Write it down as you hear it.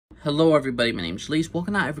Hello everybody, my name is Lise.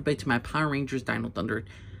 Welcome out everybody to my Power Rangers Dino Thunder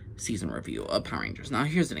season review of Power Rangers. Now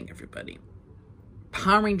here's the thing, everybody.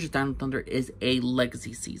 Power Rangers Dino Thunder is a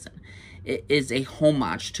legacy season. It is a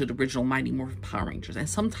homage to the original Mighty Morphin Power Rangers. And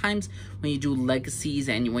sometimes when you do legacies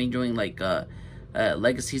and when you're doing like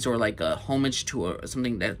legacies or like a homage to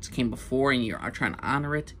something that came before and you're trying to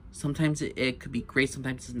honor it, sometimes it could be great,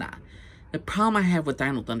 sometimes it's not. The problem I have with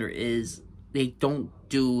Dino Thunder is they don't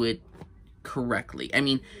do it correctly. I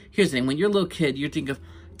mean, here's the thing. When you're a little kid, you think of,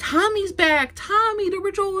 Tommy's back! Tommy, the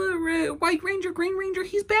original White Ranger, Green Ranger,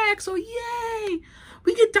 he's back! So, yay!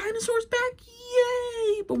 We get dinosaurs back!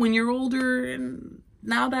 Yay! But when you're older, and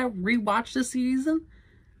now that I rewatched this season,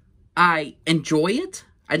 I enjoy it.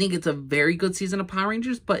 I think it's a very good season of Power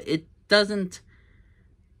Rangers, but it doesn't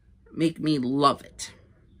make me love it.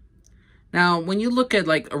 Now, when you look at,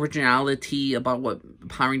 like, originality about what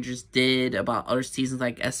Power Rangers did, about other seasons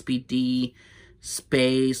like SPD,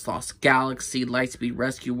 Space, Lost Galaxy, Lightspeed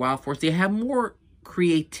Rescue, Wild Force, they have more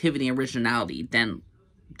creativity and originality than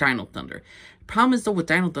Dino Thunder. The problem is, though, with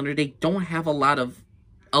Dino Thunder, they don't have a lot of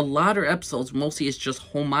episodes. Mostly it's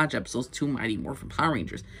just homage episodes to Mighty Morphin Power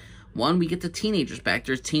Rangers. One, we get the teenagers back.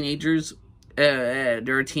 There are teenagers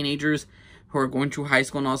who are going through high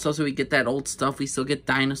school and all stuff, so we get that old stuff. We still get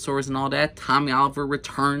dinosaurs and all that. Tommy Oliver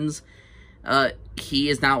returns. He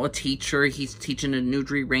is now a teacher. He's teaching the new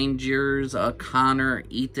three Rangers, Connor,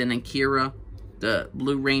 Ethan, and Kira. The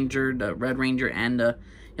Blue Ranger, the Red Ranger, and the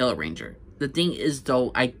Yellow Ranger. The thing is,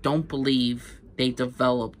 though, I don't believe they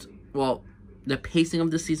developed... Well, the pacing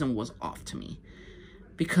of this season was off to me.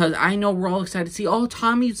 Because I know we're all excited to see, oh,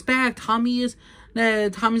 Tommy's back. Tommy's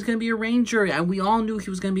going to be a Ranger. And we all knew he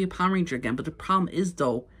was going to be a Power Ranger again. But the problem is,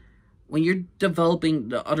 though, when you're developing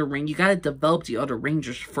the other Ranger, you got to develop the other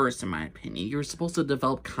Rangers first, in my opinion. You're supposed to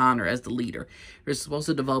develop Connor as the leader. You're supposed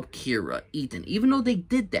to develop Kira, Ethan. Even though they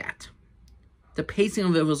did that, the pacing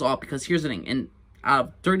of it was off. Because here's the thing. In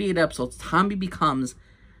 38 episodes, Tommy becomes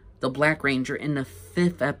the Black Ranger in the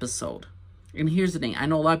 5th episode. And here's the thing. I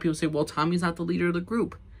know a lot of people say, well, Tommy's not the leader of the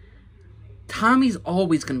group. Tommy's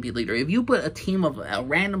always going to be a leader. If you put a team of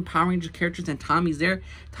random Power Ranger characters and Tommy's there,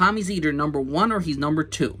 Tommy's either number 1 or he's number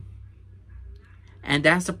 2. And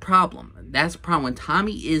that's the problem. That's the problem. When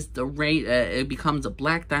Tommy is it becomes a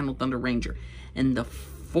Black Dino Thunder Ranger in the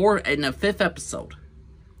 5th episode,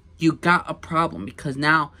 you got a problem because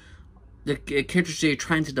now the characters that you're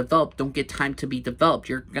trying to develop don't get time to be developed.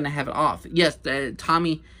 You're going to have it off. Yes,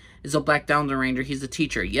 Tommy is a Black Dino Thunder Ranger. He's a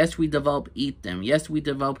teacher. Yes, we develop Ethan. Yes, we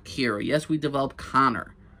develop Kira. Yes, we develop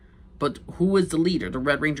Connor. But who is the leader? The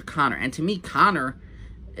Red Ranger Connor. And to me, Connor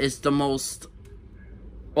is the most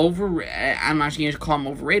I'm not going to call him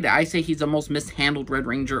overrated. I say he's the most mishandled Red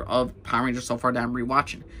Ranger of Power Rangers so far that I'm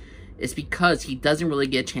rewatching. It's because he doesn't really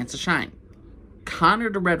get a chance to shine. Connor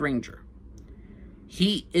the Red Ranger.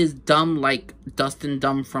 He is dumb like Dustin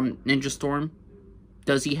Dumb from Ninja Storm.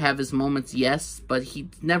 Does he have his moments? Yes, but he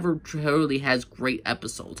never truly has great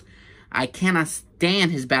episodes. I cannot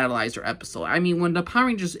stand his Battleizer episode. I mean, when the Power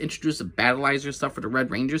Rangers introduced the Battleizer stuff for the Red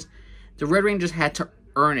Rangers had to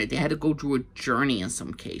earn it. They had to go through a journey in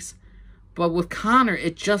some case. But with Connor,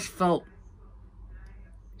 it just felt...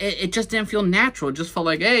 It just didn't feel natural. It just felt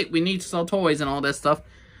like, hey, we need to sell toys and all that stuff.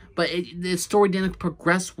 But the story didn't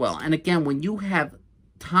progress well. And again, when you have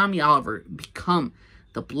Tommy Oliver become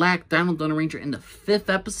the Black Dino Thunder Ranger in the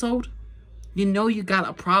 5th episode, you know you got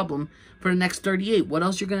a problem for the next 38. What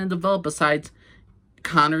else you're going to develop besides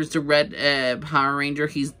Connor's the Red Power Ranger?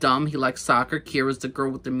 He's dumb. He likes soccer. Kira's the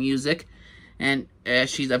girl with the music. And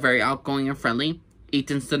she's a very outgoing and friendly.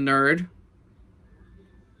 Ethan's the nerd.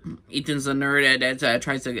 Ethan's the nerd that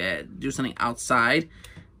tries to do something outside.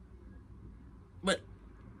 But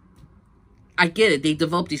I get it. They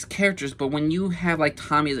develop these characters. But when you have like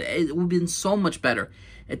Tommy, it would have been so much better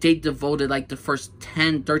if they devoted like the first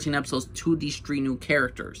 10, 13 episodes to these 3 new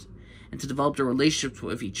characters. And to develop their relationships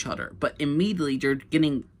with each other. But immediately they're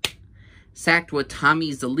getting sacked with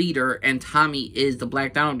Tommy's the leader and Tommy is the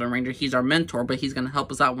Black Dino Thunder Ranger. He's our mentor, but he's going to help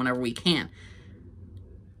us out whenever we can.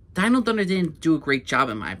 Dino Thunder didn't do a great job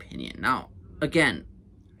in my opinion. Now, again,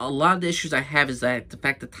 a lot of the issues I have is that the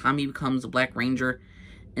fact that Tommy becomes the Black Ranger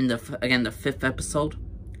in the 5th episode.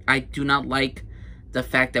 I do not like the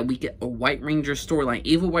fact that we get a White Ranger storyline,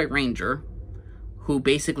 Evil White Ranger, who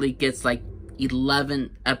basically gets like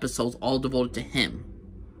 11 episodes all devoted to him.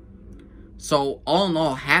 So, all in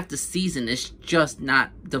all, half the season is just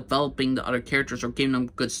not developing the other characters or giving them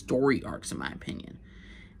good story arcs, in my opinion.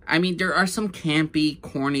 I mean, there are some campy,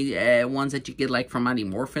 corny ones that you get, like, from Mighty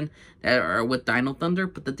Morphin that are with Dino Thunder.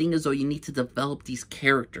 But the thing is, though, you need to develop these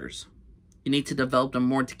characters. You need to develop them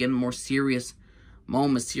more to get them more serious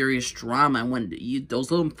moments, serious drama, and when those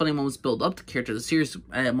little funny moments build up the character, the serious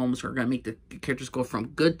moments are going to make the characters go from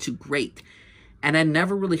good to great. And I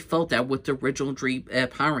never really felt that with the original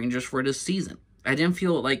Power Rangers for this season. I didn't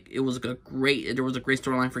feel like it was there was a great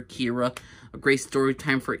storyline for Kira, a great story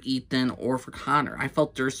time for Ethan, or for Connor. I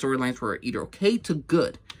felt their storylines were either okay to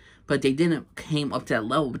good, but they didn't came up to that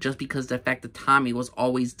level just because of the fact that Tommy was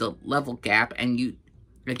always the level gap, and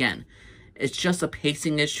again, it's just a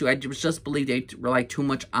pacing issue. I just believe they rely too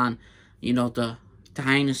much on, the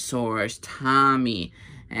dinosaurs, Tommy,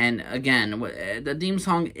 and again, the theme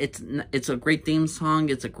song, it's a great theme song,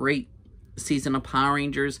 it's a great season of Power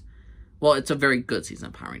Rangers. Well, it's a very good season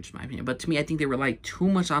of Power Rangers, in my opinion. But to me, I think they rely too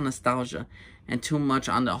much on nostalgia and too much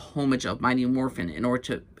on the homage of Mighty Morphin in order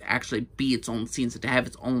to actually be its own season, to have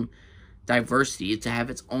its own diversity, to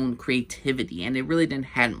have its own creativity. And it really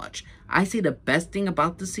didn't have much. I say the best thing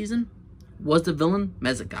about this season was the villain,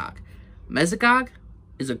 Mesogog. Mesogog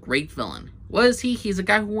is a great villain. What is he? He's a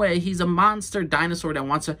guy he's a monster dinosaur that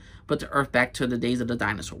wants to put the Earth back to the days of the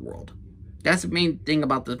dinosaur world. That's the main thing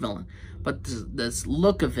about this villain. But this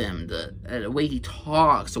look of him, the way he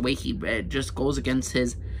talks, the way he just goes against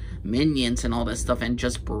his minions and all that stuff and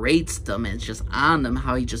just berates them and it's just on them,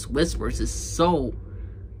 how he just whispers is so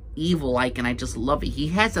evil-like, and I just love it. He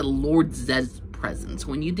has a Lord Zed presence.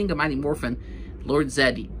 When you think of Mighty Morphin, Lord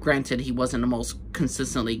Zed, granted, he wasn't the most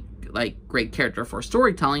consistently great character for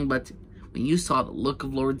storytelling, but when you saw the look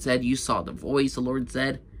of Lord Zed, you saw the voice of Lord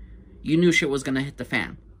Zed, you knew shit was gonna hit the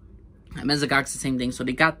fan. And Mesogog's the same thing, so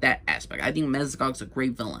they got that aspect. I think Mesogog's a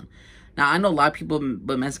great villain. Now, I know a lot of people,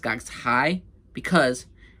 but Mesogog's high because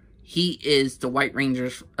he is the White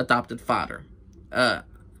Ranger's adopted father. What's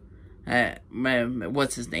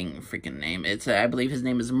his freaking name? It's I believe his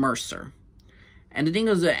name is Mercer. And the thing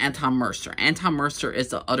is, Anton Mercer. Anton Mercer is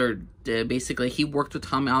the other. Basically, he worked with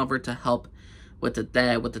Tommy Oliver to help with the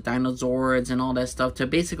dinosaurs and all that stuff. To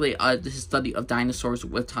basically his study of dinosaurs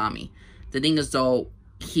with Tommy. The thing is, though,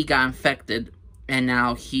 he got infected, and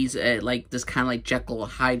now he's this kind of like Jekyll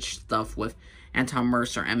Hyde stuff with Anton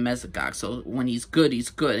Mercer and Mesogog. So when he's good,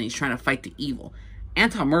 and he's trying to fight the evil.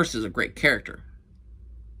 Anton Mercer is a great character,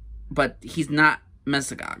 but he's not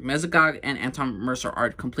Mesogog. Mesogog and Anton Mercer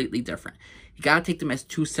are completely different. You gotta take them as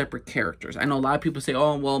two separate characters. I know a lot of people say,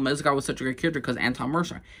 oh, well, Mesogog was such a great character because Anton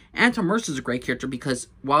Mercer. Anton Mercer is a great character because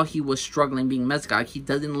while he was struggling being Mesogog, he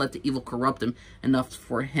doesn't let the evil corrupt him enough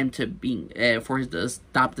for him to for his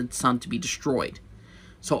adopted son to be destroyed.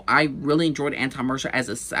 So I really enjoyed Anton Mercer as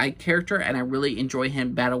a side character, and I really enjoy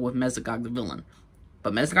him battle with Mesogog the villain.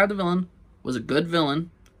 But Mesogog the villain was a good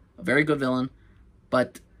villain, a very good villain,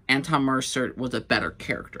 but Anton Mercer was a better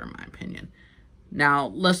character in my opinion. Now,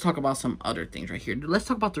 let's talk about some other things right here. Let's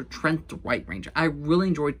talk about Trent the White Ranger. I really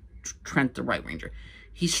enjoyed Trent the White Ranger.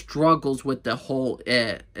 He struggles with the whole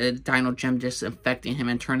Dino Gem just infecting him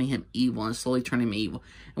and turning him evil and slowly turning him evil.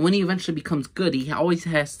 And when he eventually becomes good, he always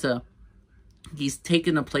has to... He's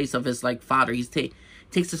taken the place of his father. He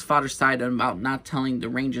takes his father's side about not telling the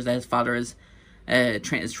Rangers that his father is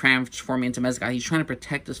transforming into Mesogog. He's trying to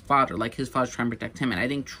protect his father like his father's trying to protect him. And I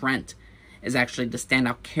think Trent is actually the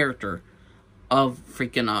standout character of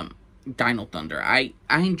freaking Dino Thunder. I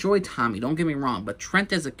enjoy Tommy, don't get me wrong, but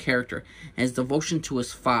Trent as a character and his devotion to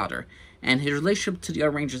his father and his relationship to the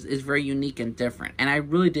other Rangers is very unique and different. And I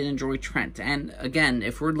really did enjoy Trent. And again,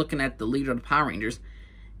 if we're looking at the leader of the Power Rangers,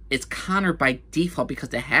 it's Connor by default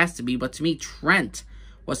because it has to be. But to me, Trent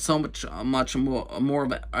was so much more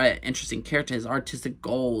of an interesting character. His artistic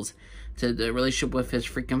goals, to the relationship with his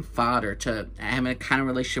freaking father, to having a kind of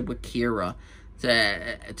relationship with Kira,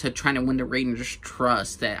 to trying to win the Rangers'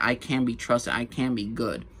 trust, that I can be trusted, I can be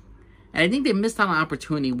good. And I think they missed out on an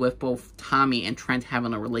opportunity with both Tommy and Trent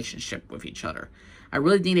having a relationship with each other. I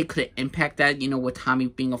really think they could impact that, with Tommy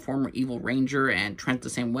being a former evil ranger and Trent the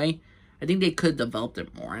same way. I think they could have developed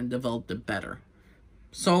it more and developed it better.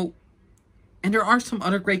 So, and there are some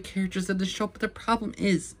other great characters in the show, but the problem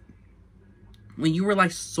is, when you rely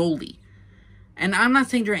solely, and I'm not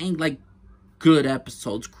saying there ain't good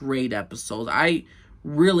episodes, great episodes. I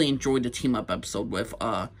really enjoyed the team up episode with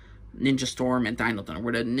Ninja Storm and Dino Thunder,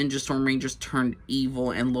 where the Ninja Storm Rangers turned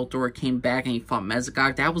evil and Lothor came back and he fought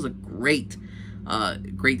Mesogog. That was a great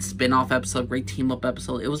spin-off episode, great team up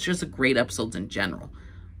episode. It was just a great episode in general.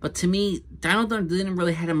 But to me, Dino Thunder didn't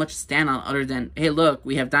really have much to stand on other than, hey, look,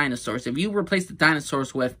 we have dinosaurs. If you replace the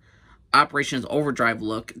dinosaurs with Operations Overdrive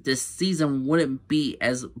look, this season wouldn't be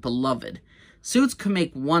as beloved. Suits can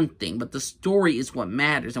make one thing, but the story is what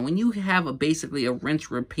matters. And when you have basically a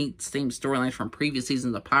rinse-repeat same storylines from previous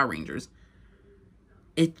seasons of Power Rangers,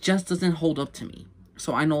 it just doesn't hold up to me.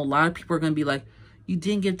 So I know a lot of people are going to be like, You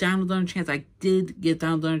didn't give Dino Thunder a chance. I did give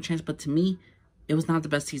Dino Thunder a chance, but to me, it was not the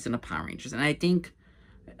best season of Power Rangers. And I think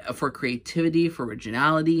for creativity, for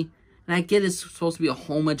originality, and I get it's supposed to be a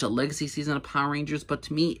homage, a legacy season of Power Rangers, but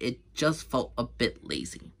to me, it just felt a bit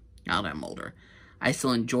lazy now that I'm older. I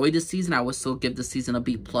still enjoyed the season. I would still give the season a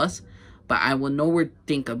B+, but I will nowhere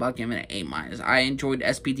think about giving it an A-. I enjoyed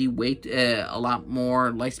SPD a lot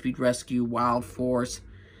more, Lightspeed Rescue, Wild Force,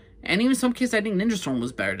 and even in some cases, I think Ninja Storm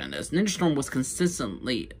was better than this. Ninja Storm was consistent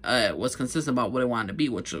about what it wanted to be,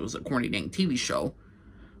 which was a corny dang TV show,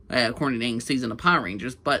 corny dang season of Power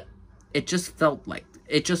Rangers, but it just felt like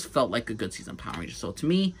a good season of Power Rangers. So to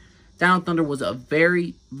me, Dino Thunder was a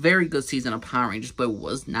very, very good season of Power Rangers, but it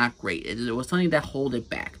was not great. It was something that held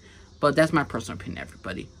it back. But that's my personal opinion,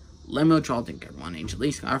 everybody. Let me know what y'all think, everyone. Angel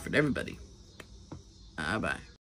Lee, Scott, for everybody. Bye.